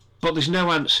 But there's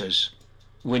no answers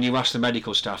when you ask the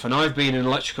medical staff, and I've been an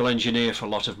electrical engineer for a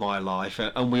lot of my life,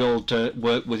 and we all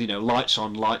work with, you know, lights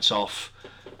on, lights off,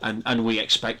 and we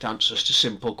expect answers to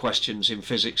simple questions in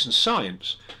physics and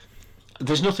science.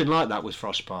 There's nothing like that with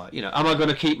frostbite. You know, am I going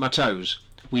to keep my toes?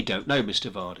 We don't know,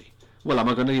 Mr. Vardy. Well, am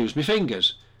I going to use my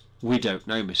fingers? We don't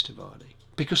know, Mr. Vardy,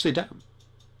 because they don't.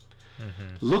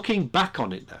 Looking back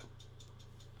on it, though,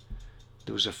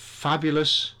 there was a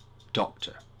fabulous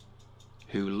doctor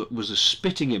who was a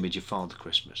spitting image of Father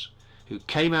Christmas, who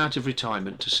came out of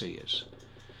retirement to see us.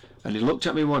 And he looked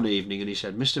at me one evening and he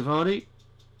said, Mr. Vardy,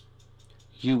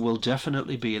 you will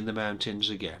definitely be in the mountains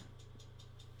again.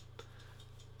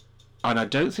 And I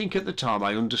don't think at the time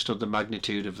I understood the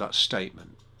magnitude of that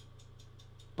statement.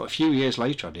 But a few years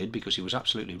later I did, because he was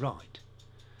absolutely right.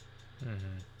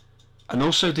 And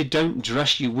also, they don't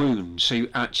dress your wounds, so you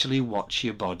actually watch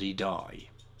your body die.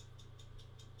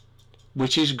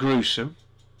 Which is gruesome,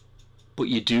 but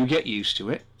you do get used to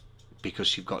it,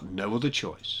 because you've got no other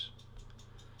choice.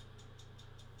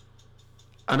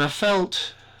 And I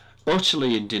felt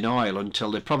utterly in denial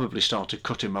until they probably started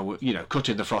cutting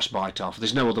cutting the frostbite off.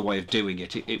 There's no other way of doing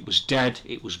it. It was dead,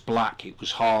 it was black, it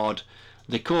was hard.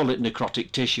 They call it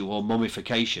necrotic tissue or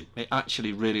mummification. It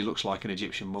actually really looks like an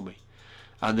Egyptian mummy.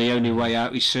 And the only way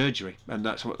out is surgery, and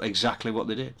that's exactly what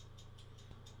they did.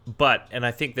 But, and I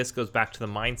think this goes back to the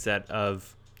mindset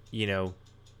of, you know,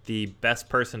 the best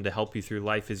person to help you through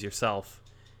life is yourself.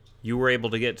 You were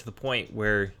able to get to the point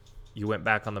where you went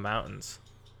back on the mountains.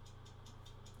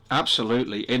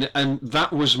 Absolutely. And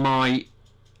that was my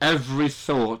every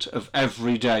thought of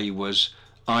every day was,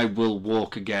 I will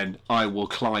walk again, I will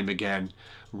climb again,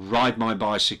 ride my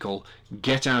bicycle,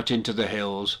 get out into the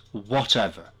hills,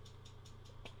 whatever.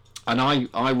 And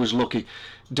I was lucky.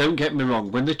 Don't get me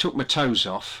wrong, when they took my toes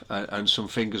off and some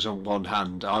fingers on one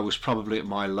hand, I was probably at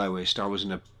my lowest. I was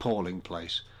in an appalling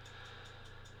place.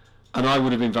 And I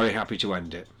would have been very happy to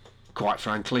end it, quite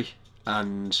frankly.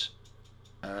 And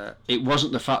it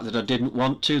wasn't the fact that I didn't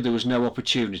want to, there was no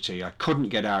opportunity. I couldn't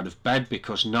get out of bed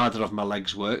because neither of my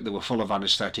legs worked. They were full of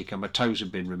anaesthetic and my toes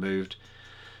had been removed.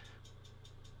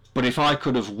 But if I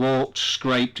could have walked,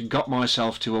 scraped, got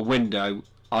myself to a window,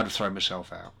 I'd have thrown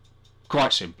myself out.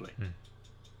 Quite simply.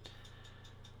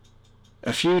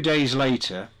 A few days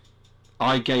later,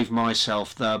 I gave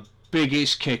myself the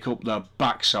biggest kick up the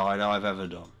backside I've ever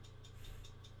done.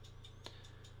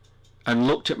 And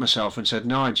looked at myself and said,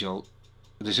 Nigel,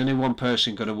 there's only one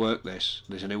person going to work this.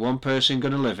 There's only one person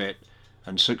going to live it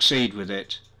and succeed with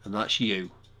it, and that's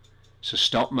you. So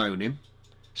stop moaning,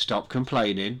 stop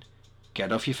complaining,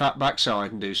 get off your fat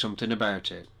backside and do something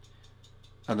about it.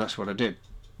 And that's what I did.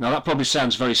 Now that probably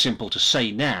sounds very simple to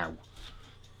say now,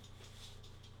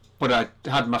 but I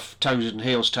had my toes and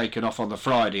heels taken off on the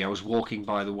Friday. I was walking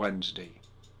by the Wednesday.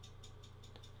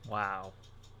 Wow.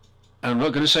 And I'm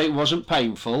not going to say it wasn't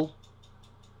painful,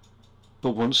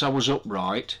 but once I was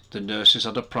upright, the nurses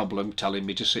had a problem telling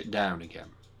me to sit down again.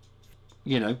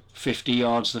 You know, 50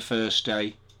 yards the first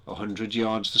day, 100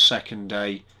 yards the second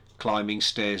day, climbing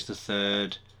stairs the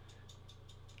third,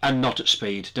 and not at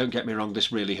speed. Don't get me wrong,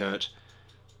 this really hurt.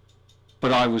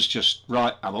 But I was just,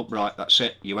 right, I'm upright, that's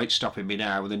it. You ain't stopping me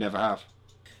now, and they never have.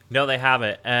 No, they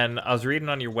haven't. And I was reading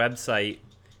on your website,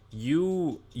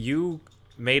 you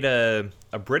made a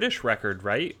British record,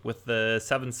 right? With the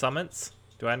 7 summits.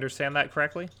 Do I understand that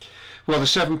correctly? Well, the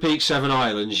 7 peaks, 7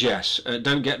 islands, yes.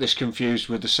 Don't get this confused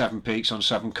with the 7 peaks on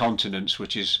 7 continents,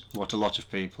 which is what a lot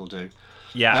of people do.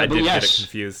 Yeah, I did get it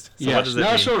confused. So yes, what does it mean?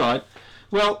 That's all right.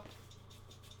 Well,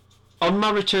 on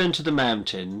my return to the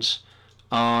mountains,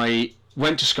 I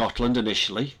went to Scotland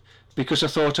initially because I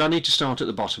thought I need to start at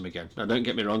the bottom again. Now, don't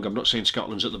get me wrong, I'm not saying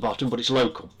Scotland's at the bottom, but it's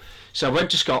local. So I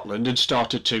went to Scotland and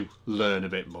started to learn a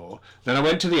bit more. Then I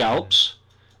went to the Alps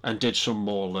and did some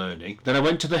more learning. Then I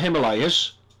went to the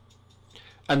Himalayas.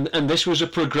 And this was a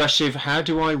progressive, how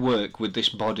do I work with this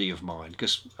body of mine?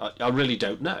 Because I really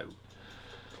don't know.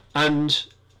 And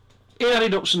it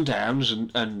had ups and downs,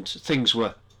 and things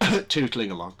were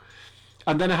tootling along.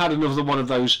 And then I had another one of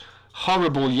those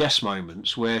horrible yes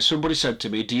moments where somebody said to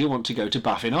me, do you want to go to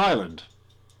Baffin Island?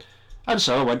 And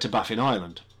so I went to Baffin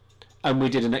Island. And we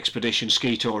did an expedition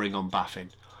ski touring on Baffin.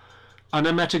 And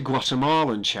I met a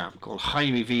Guatemalan chap called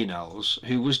Jaime Vinales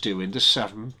who was doing the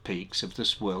 7 peaks of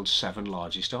the world's 7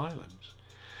 largest islands.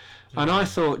 And I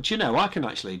thought, do you know, I can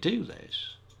actually do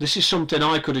this. This is something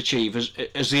I could achieve as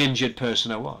the injured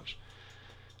person I was.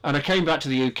 And I came back to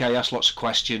the UK, asked lots of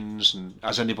questions, and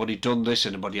has anybody done this?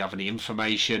 Anybody have any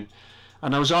information?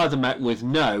 And I was either met with,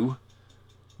 no,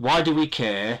 why do we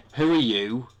care? Who are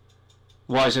you?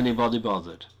 Why is anybody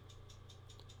bothered?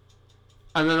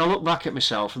 And then I looked back at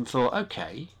myself and thought,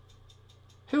 okay,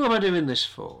 who am I doing this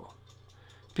for?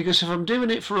 Because if I'm doing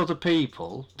it for other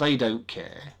people, they don't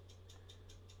care.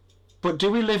 But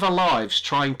do we live our lives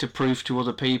trying to prove to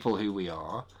other people who we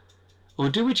are? Or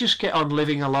do we just get on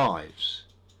living our lives?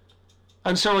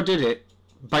 And so I did it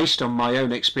based on my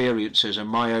own experiences and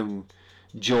my own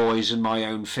joys and my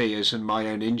own fears and my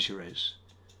own injuries.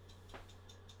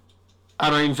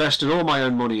 And I invested all my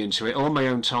own money into it, all my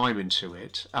own time into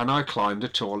it, and I climbed the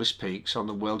tallest peaks on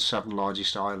the world's 7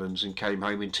 largest islands and came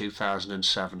home in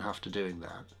 2007 after doing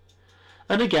that.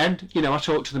 And again, you know, I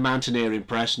talked to the mountaineering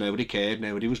press, nobody cared,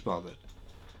 nobody was bothered.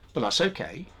 But that's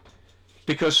okay,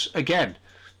 because again,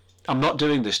 I'm not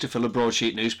doing this to fill a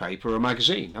broadsheet newspaper or a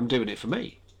magazine, I'm doing it for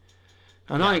me.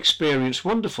 And I experienced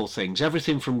wonderful things,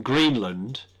 everything from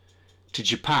Greenland to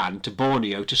Japan to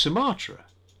Borneo to Sumatra.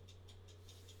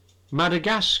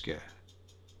 Madagascar,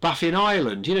 Baffin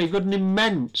Island, you know, you've got an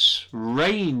immense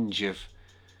range of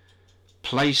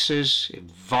places,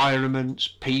 environments,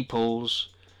 peoples,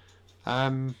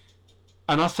 and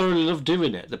I thoroughly loved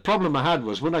doing it. The problem I had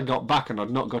was when I got back and I'd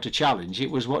not got a challenge, it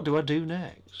was, what do I do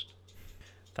next?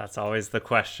 That's always the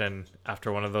question after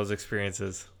one of those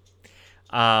experiences.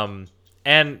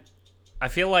 And I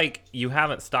feel like you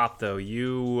haven't stopped, though.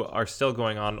 You are still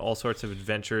going on all sorts of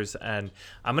adventures, and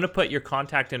I'm going to put your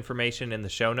contact information in the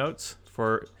show notes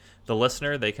for the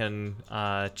listener. They can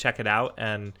check it out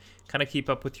and kind of keep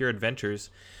up with your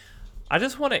adventures. I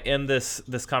just want to end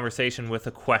this conversation with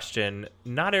a question.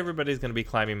 Not everybody's going to be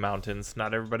climbing mountains.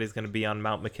 Not everybody's going to be on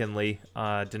Mount McKinley,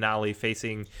 Denali,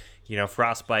 facing,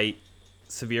 frostbite,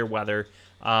 severe weather.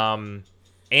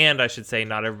 And I should say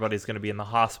not everybody's going to be in the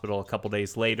hospital a couple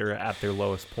days later at their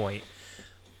lowest point.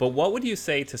 But what would you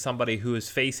say to somebody who is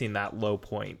facing that low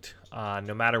point,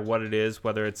 no matter what it is,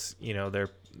 whether it's, they're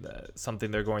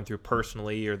something they're going through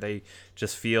personally, or they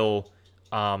just feel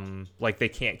like they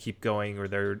can't keep going, or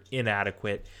they're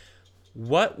inadequate?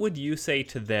 What would you say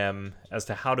to them as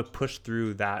to how to push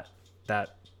through that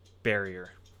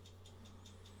barrier?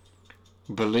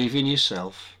 Believe in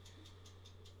yourself.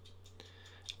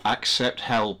 Accept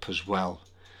help as well,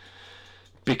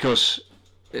 because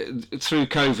through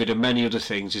COVID and many other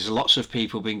things, there's lots of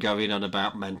people been going on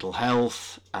about mental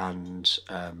health and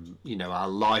our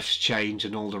life's changed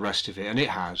and all the rest of it, and it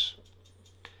has.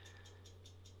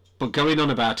 But going on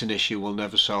about an issue will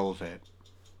never solve it.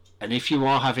 And if you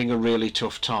are having a really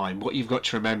tough time, what you've got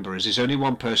to remember is there's only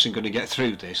one person going to get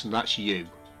through this, and that's you.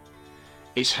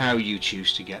 It's how you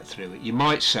choose to get through it. You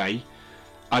might say,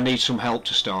 I need some help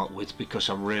to start with because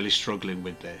I'm really struggling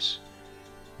with this.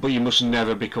 But you must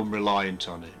never become reliant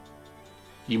on it.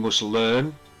 You must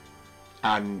learn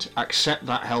and accept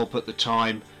that help at the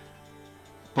time.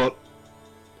 But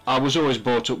I was always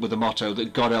brought up with the motto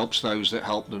that God helps those that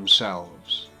help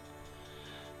themselves.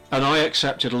 And I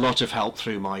accepted a lot of help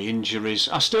through my injuries.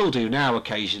 I still do now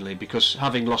occasionally, because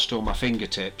having lost all my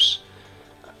fingertips,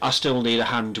 I still need a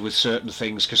hand with certain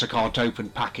things because I can't open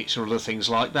packets or other things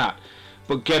like that.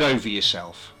 But get over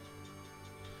yourself.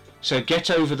 So get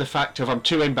over the fact of I'm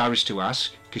too embarrassed to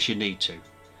ask, because you need to.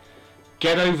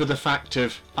 Get over the fact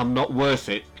of I'm not worth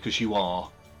it, because you are.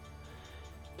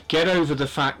 Get over the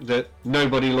fact that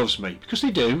nobody loves me, because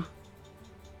they do.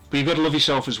 But you've got to love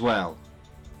yourself as well.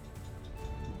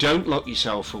 Don't lock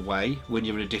yourself away when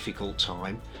you're in a difficult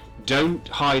time. Don't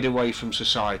hide away from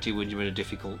society when you're in a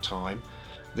difficult time.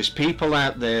 There's people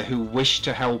out there who wish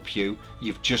to help you.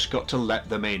 You've just got to let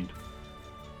them in.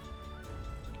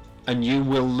 And you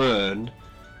will learn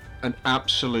an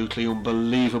absolutely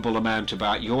unbelievable amount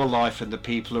about your life and the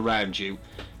people around you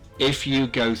if you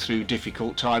go through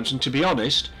difficult times. And to be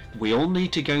honest, we all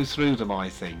need to go through them, I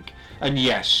think. And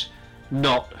yes,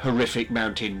 not horrific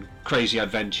mountain crazy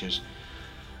adventures,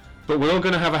 but we're all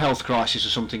going to have a health crisis or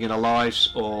something in our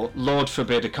lives, or Lord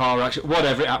forbid a car accident,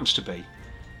 whatever it happens to be.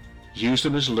 Use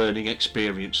them as learning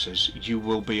experiences. You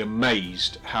will be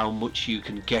amazed how much you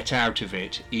can get out of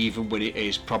it, even when it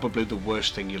is probably the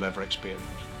worst thing you'll ever experience.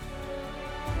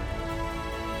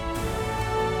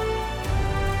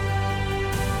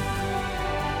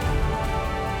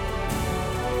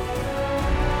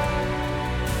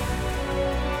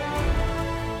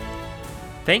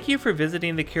 Thank you for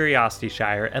visiting the Curiosity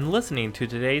Shire and listening to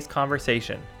today's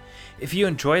conversation. If you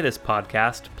enjoy this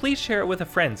podcast, please share it with a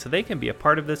friend so they can be a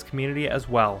part of this community as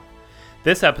well.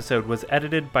 This episode was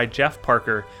edited by Jeff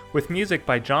Parker, with music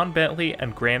by John Bentley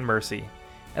and Grand Mercy.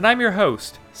 And I'm your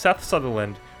host, Seth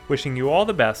Sutherland, wishing you all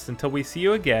the best until we see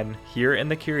you again here in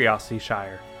the Curiosity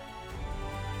Shire.